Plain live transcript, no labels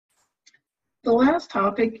The last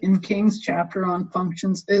topic in King's chapter on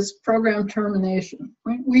functions is program termination.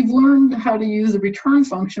 We've learned how to use the return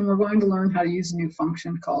function. We're going to learn how to use a new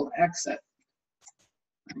function called exit.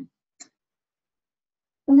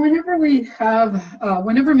 Whenever we have,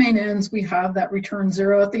 whenever main ends, we have that return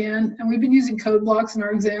 0 at the end. And we've been using code blocks in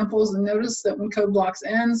our examples. And notice that when code blocks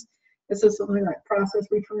ends, it says something like process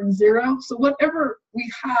return 0. So whatever we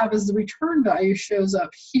have as the return value shows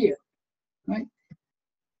up here, right?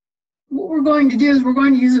 What we're going to do is we're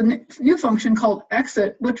going to use a new function called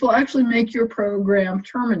exit, which will actually make your program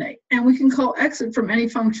terminate. And we can call exit from any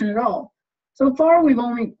function at all. So far, we've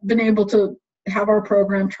only been able to have our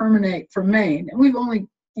program terminate from main, and we've only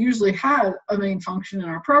usually had a main function in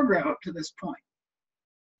our program up to this point.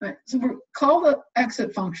 Right, so we'll call the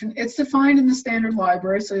exit function. It's defined in the standard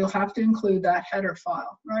library, so you'll have to include that header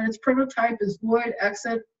file. Right, its prototype is void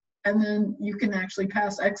exit, and then you can actually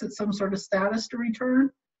pass exit some sort of status to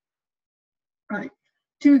return. Right.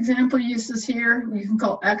 Two example uses here. You can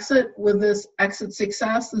call exit with this exit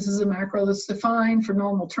success. This is a macro that's defined for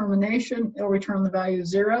normal termination. It'll return the value of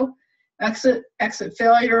 0. Exit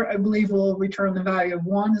failure, I believe, will return the value of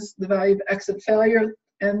 1. This is the value of exit failure.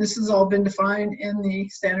 And this has all been defined in the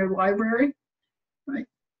standard library. Right.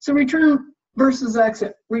 So return versus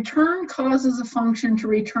exit. Return causes a function to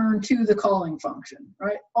return to the calling function.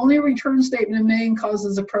 Right. Only a return statement in main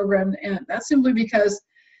causes a program to end. That's simply because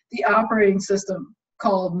the operating system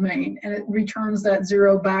called main, and it returns that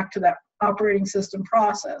 0 back to that operating system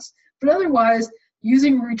process. But otherwise,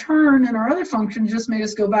 using return in our other function just made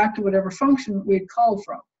us go back to whatever function we had called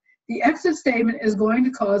from. The exit statement is going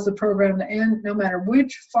to cause the program to end no matter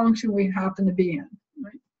which function we happen to be in.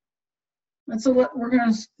 Right? And so we're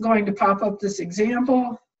going to pop up this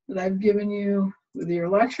example that I've given you with your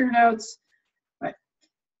lecture notes.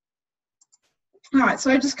 All right,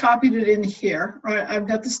 so I just copied it in here, right? I've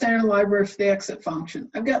got the standard library for the exit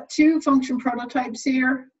function. I've got two function prototypes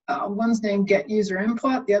here. One's named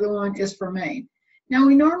getUserInput, the other one is for main. Now,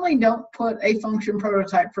 we normally don't put a function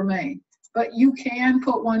prototype for main, but you can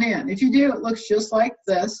put one in. If you do, it looks just like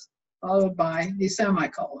this, followed by the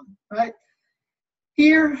semicolon, right?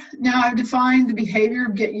 Here, now I've defined the behavior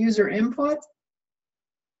of getUserInput.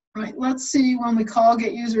 Right, let's see when we call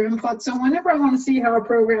getUserInput. So whenever I want to see how a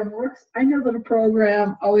program works, I know that a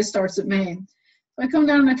program always starts at main. So I come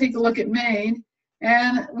down and I take a look at main,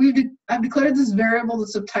 and I've declared this variable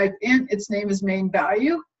that's of type int. Its name is main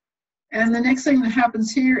value. And the next thing that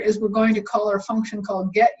happens here is we're going to call our function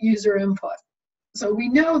called getUserInput. So we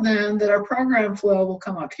know then that our program flow will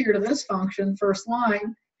come up here to this function, first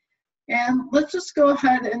line. And let's just go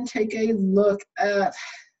ahead and take a look at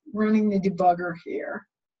running the debugger here.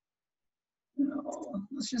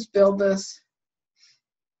 Let's just build this.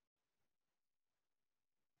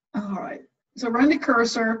 All right, so run the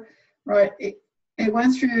cursor, right? It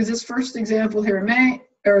went through this first example here in main,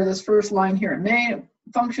 or this first line here in main.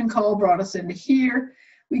 Function call brought us into here.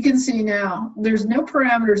 We can see now there's no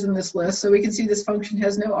parameters in this list, so we can see this function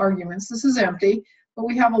has no arguments. This is empty, but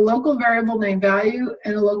we have a local variable named value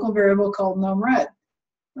and a local variable called numRed,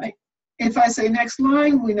 right? If I say next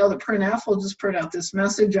line, we know that printf will just print out this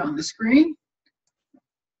message on the screen,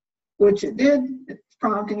 which it did. It's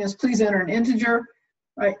prompting us, please enter an integer,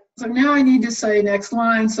 right? So now I need to say next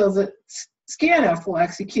line so that scanf will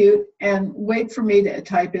execute and wait for me to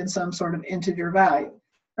type in some sort of integer value,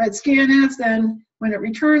 right? Scanf then, when it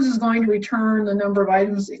returns, is going to return the number of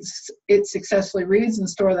items it successfully reads and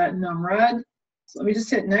store that in numRed. So let me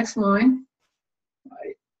just hit next line.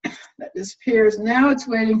 Right. That disappears. Now it's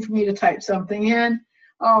waiting for me to type something in.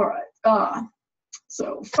 All right.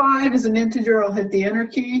 So 5 is an integer. I'll hit the enter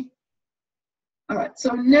key. All right, so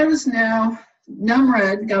notice now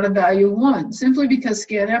numRed got a value of 1. Simply because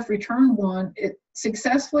scanf returned 1, it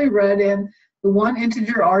successfully read in the one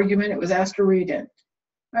integer argument it was asked to read in.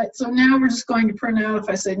 All right, so now we're just going to print out, if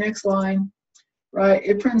I say next line, right,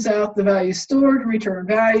 it prints out the value stored, return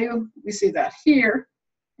value. We see that here.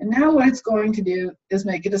 And now what it's going to do is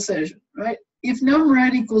make a decision, right? If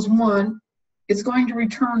numRed equals 1, it's going to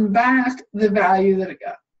return back the value that it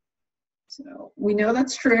got. So we know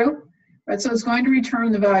that's true. Right, so it's going to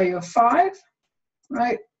return the value of 5,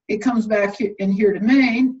 right? It comes back in here to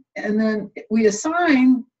main, and then we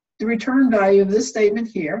assign the return value of this statement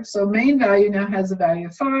here. So main value now has a value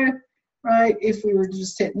of 5, right? If we were to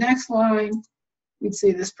just hit next line, we'd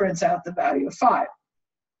see this prints out the value of 5.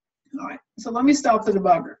 All right, so let me stop the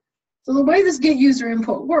debugger. So the way this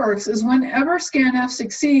getUserInput works is whenever scanf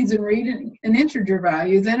succeeds in reading an integer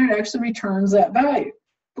value, then it actually returns that value.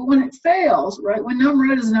 But when it fails, right, when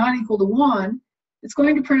numRed is not equal to 1, it's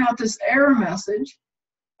going to print out this error message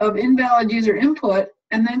of invalid user input,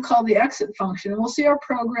 and then call the exit function. And we'll see our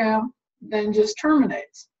program then just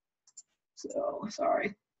terminates. So,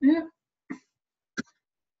 sorry. Yeah.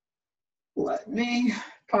 Let me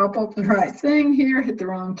pop up the right thing here, hit the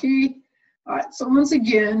wrong key. All right, so once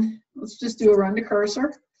again, let's just do a run to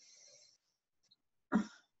cursor.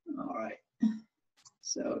 All right,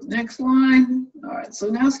 so next line. All right, so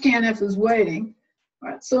now scanf is waiting. All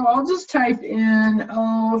right, so I'll just type in,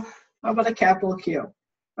 oh, how about a capital Q? All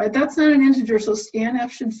right, that's not an integer, so scanf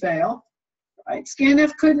should fail. All right,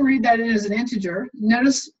 scanf couldn't read that in as an integer.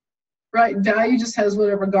 Notice, right, value just has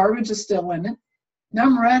whatever garbage is still in it.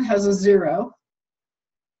 Numred has a 0.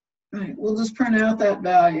 All right, we'll just print out that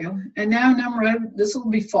value. And now numred, this will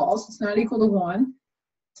be false. It's not equal to 1.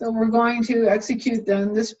 So we're going to execute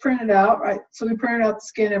then this printed out, right? So we printed out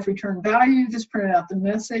the scanf return value, just printed out the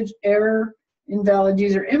message, error, invalid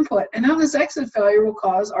user input. And now this exit failure will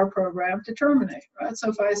cause our program to terminate, right? So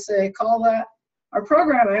if I say call that, our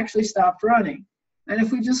program actually stopped running. And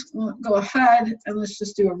if we just go ahead and let's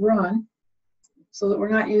just do a run so that we're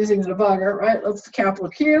not using the debugger, right? Let's capital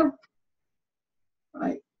Q,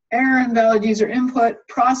 right? Error, invalid user input,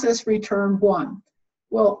 process return 1.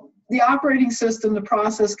 Well, the operating system, the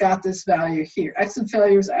process got this value here. Exit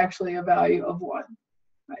failure is actually a value of 1.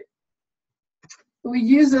 Right? We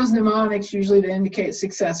use those mnemonics usually to indicate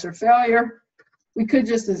success or failure. We could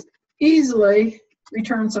just as easily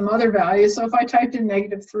return some other value. So if I typed in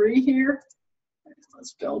 -3 here,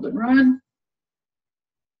 let's build and run.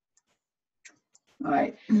 All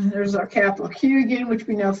right, there's our capital Q again, which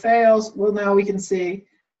we know fails. Well, now we can see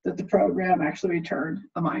that the program actually returned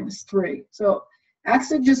a -3. So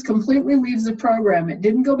exit just completely leaves the program. It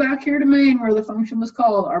didn't go back here to main where the function was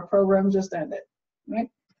called. Our program just ended, right?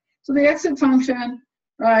 So the exit function,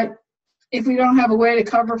 right, if we don't have a way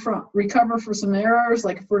to recover for some errors,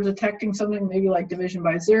 like if we're detecting something maybe like division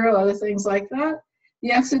by 0, other things like that,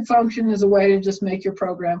 the exit function is a way to just make your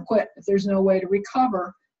program quit if there's no way to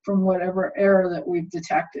recover from whatever error that we've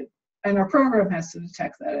detected. And our program has to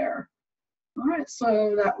detect that error. All right,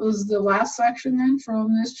 so that was the last section then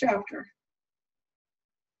from this chapter.